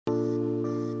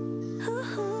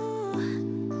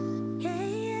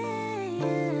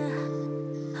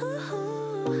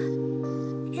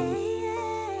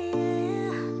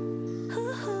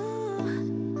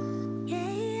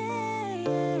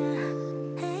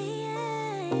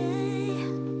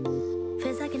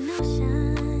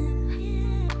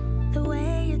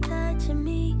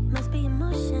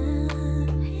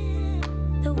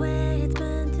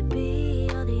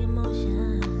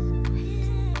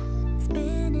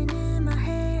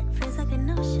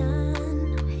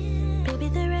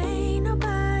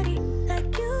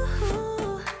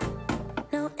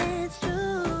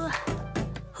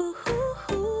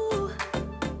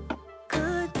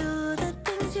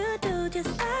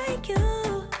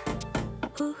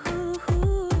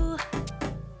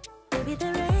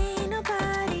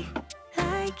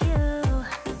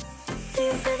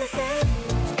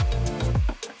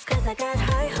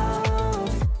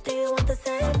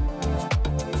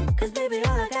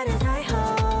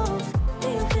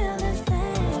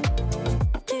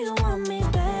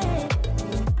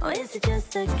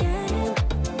just a game,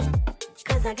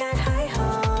 'cause I got high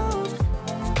hopes.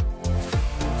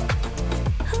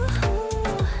 Ooh,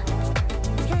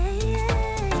 yeah,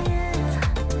 yeah, yeah.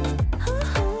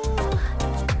 Ooh,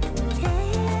 yeah,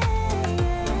 yeah,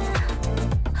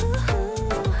 yeah. Ooh,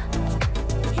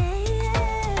 yeah,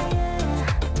 yeah,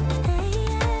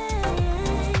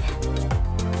 yeah.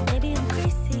 Maybe I'm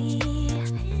crazy,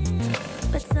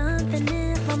 but something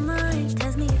in my mind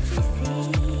tells me it's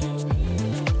easy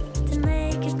to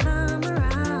make it come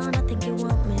around. I think you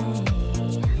want me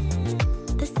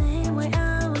the same way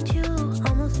I want you,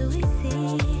 almost too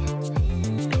easy.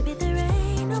 Baby, there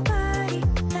ain't nobody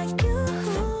like you.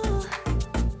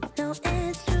 No,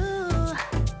 it's true.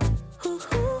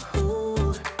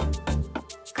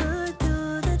 Could do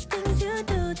the things you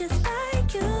do just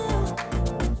like you.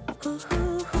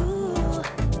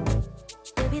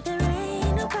 Baby, there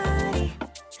ain't nobody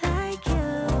like you.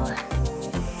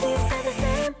 Do you feel the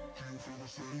same?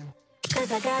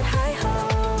 'Cause I got high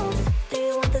hopes. Do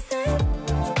you want the same?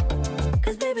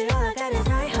 'Cause baby, all I got is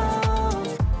high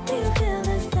hopes. Do you feel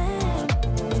the same?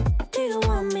 Do you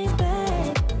want me,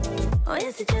 babe? Or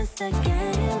is it just a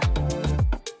game?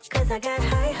 'Cause I got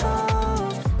high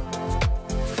hopes.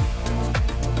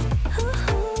 Ooh,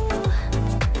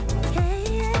 yeah,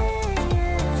 yeah,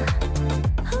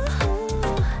 yeah. Ooh,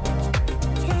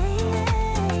 yeah,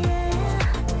 yeah,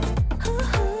 yeah. Ooh,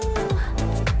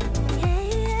 yeah,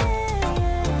 yeah,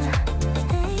 yeah.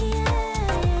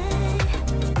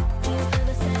 Do you feel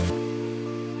the same?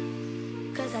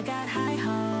 'Cause I got high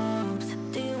hopes.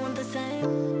 Do you want the same?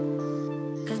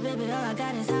 'Cause baby, all I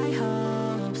got is high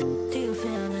hopes. Do you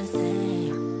feel the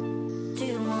same? Do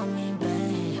you want me,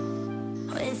 babe?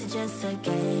 Or is it just a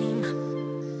game?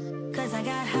 'Cause I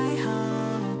got high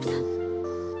hopes.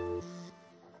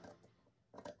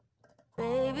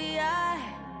 Baby, I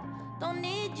don't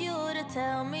need you to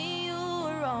tell me you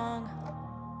were wrong.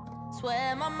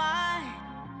 Swear my mind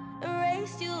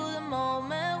erased you the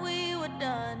moment we were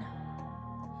done.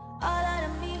 All out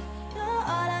of me, you're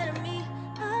all out of me.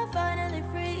 I'm finally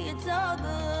free, it's all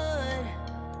good.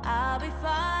 I'll be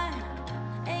fine,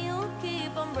 and you'll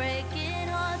keep on breaking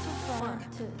hearts for fun. 1,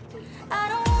 2, 3. I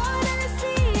don't wanna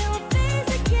see your face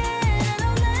again, and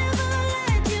I'll never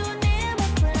let you near my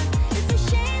friends. It's a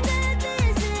shame that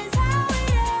this is how it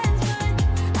ends, but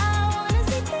I wanna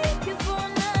say thank you for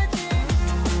nothing,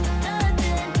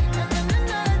 nothing, nothing,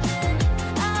 nothing.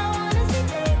 I wanna say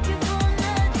thank you for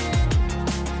nothing,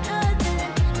 nothing,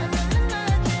 nothing,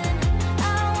 nothing.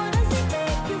 I wanna say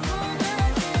thank you for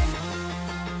nothing.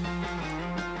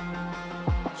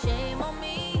 Shame on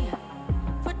me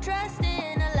for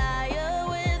trusting a liar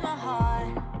with my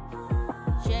heart.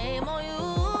 Shame on you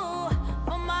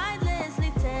for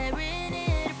mindlessly tearing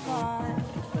it apart.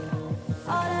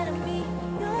 All out of me,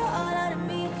 you're all out of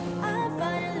me. I'm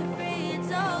finally free,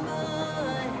 it's all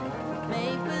good.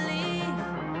 Make believe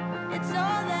it's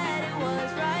all that it was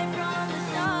right from the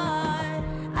start.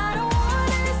 I don't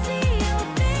wanna see your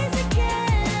face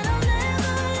again, and I'll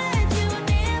never let you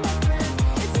near my friends.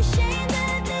 It's a shame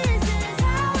that this is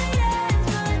how it ends,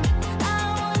 but I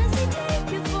wanna say thank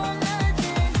you for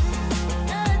nothing,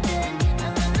 nothing,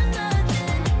 nothing,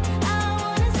 nothing. I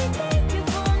wanna say thank you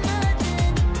for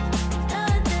nothing,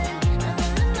 nothing,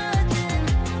 nothing, nothing.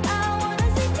 I wanna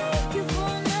say thank you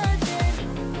for nothing.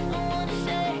 I wanna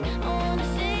say it. I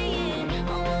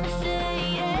wanna say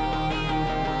it, yeah.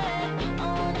 I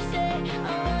wanna say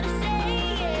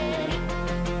it.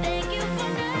 Thank you for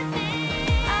nothing.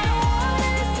 I don't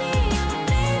wanna see your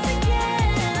face again,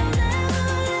 and I'll never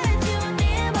let you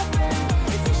near my friends.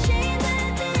 It's a shame that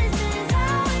this is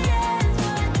how it ends,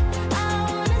 but I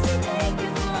wanna say thank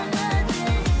you for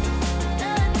nothing,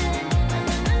 nothing,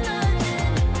 nothing,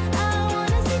 nothing. I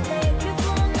wanna say thank you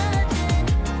for nothing,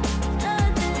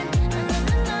 nothing,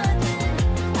 nothing, nothing.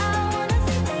 I wanna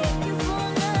say thank you for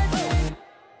nothing.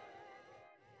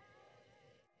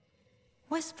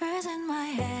 Whispers in my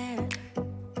head,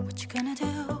 what you gonna do?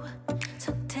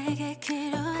 선택의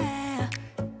기로에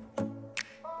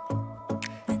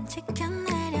왠지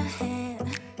껴내려 해.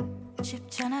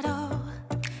 쉽지 않아도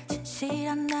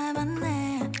진실한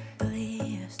나만의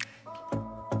beliefs.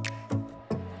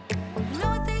 You know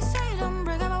what they say, don't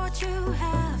brag about what you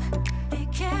have. Be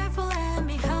careful and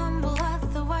be humble,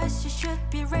 otherwise you should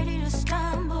be ready to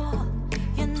stumble.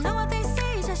 You know what they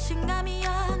say, 자신감이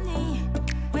없니?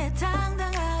 왜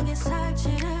당당하게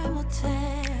살지를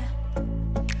못해?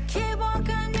 Keep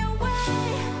walking your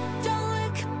way, don't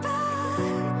look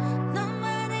back.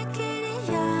 너만의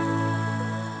길이야.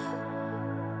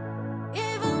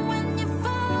 Even when you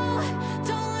fall,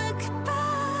 don't let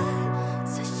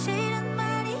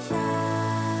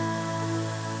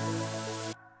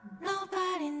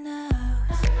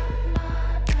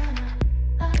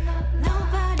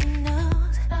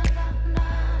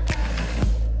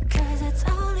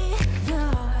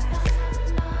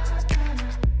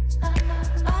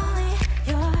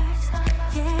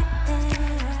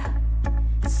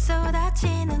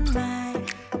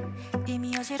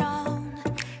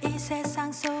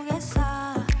so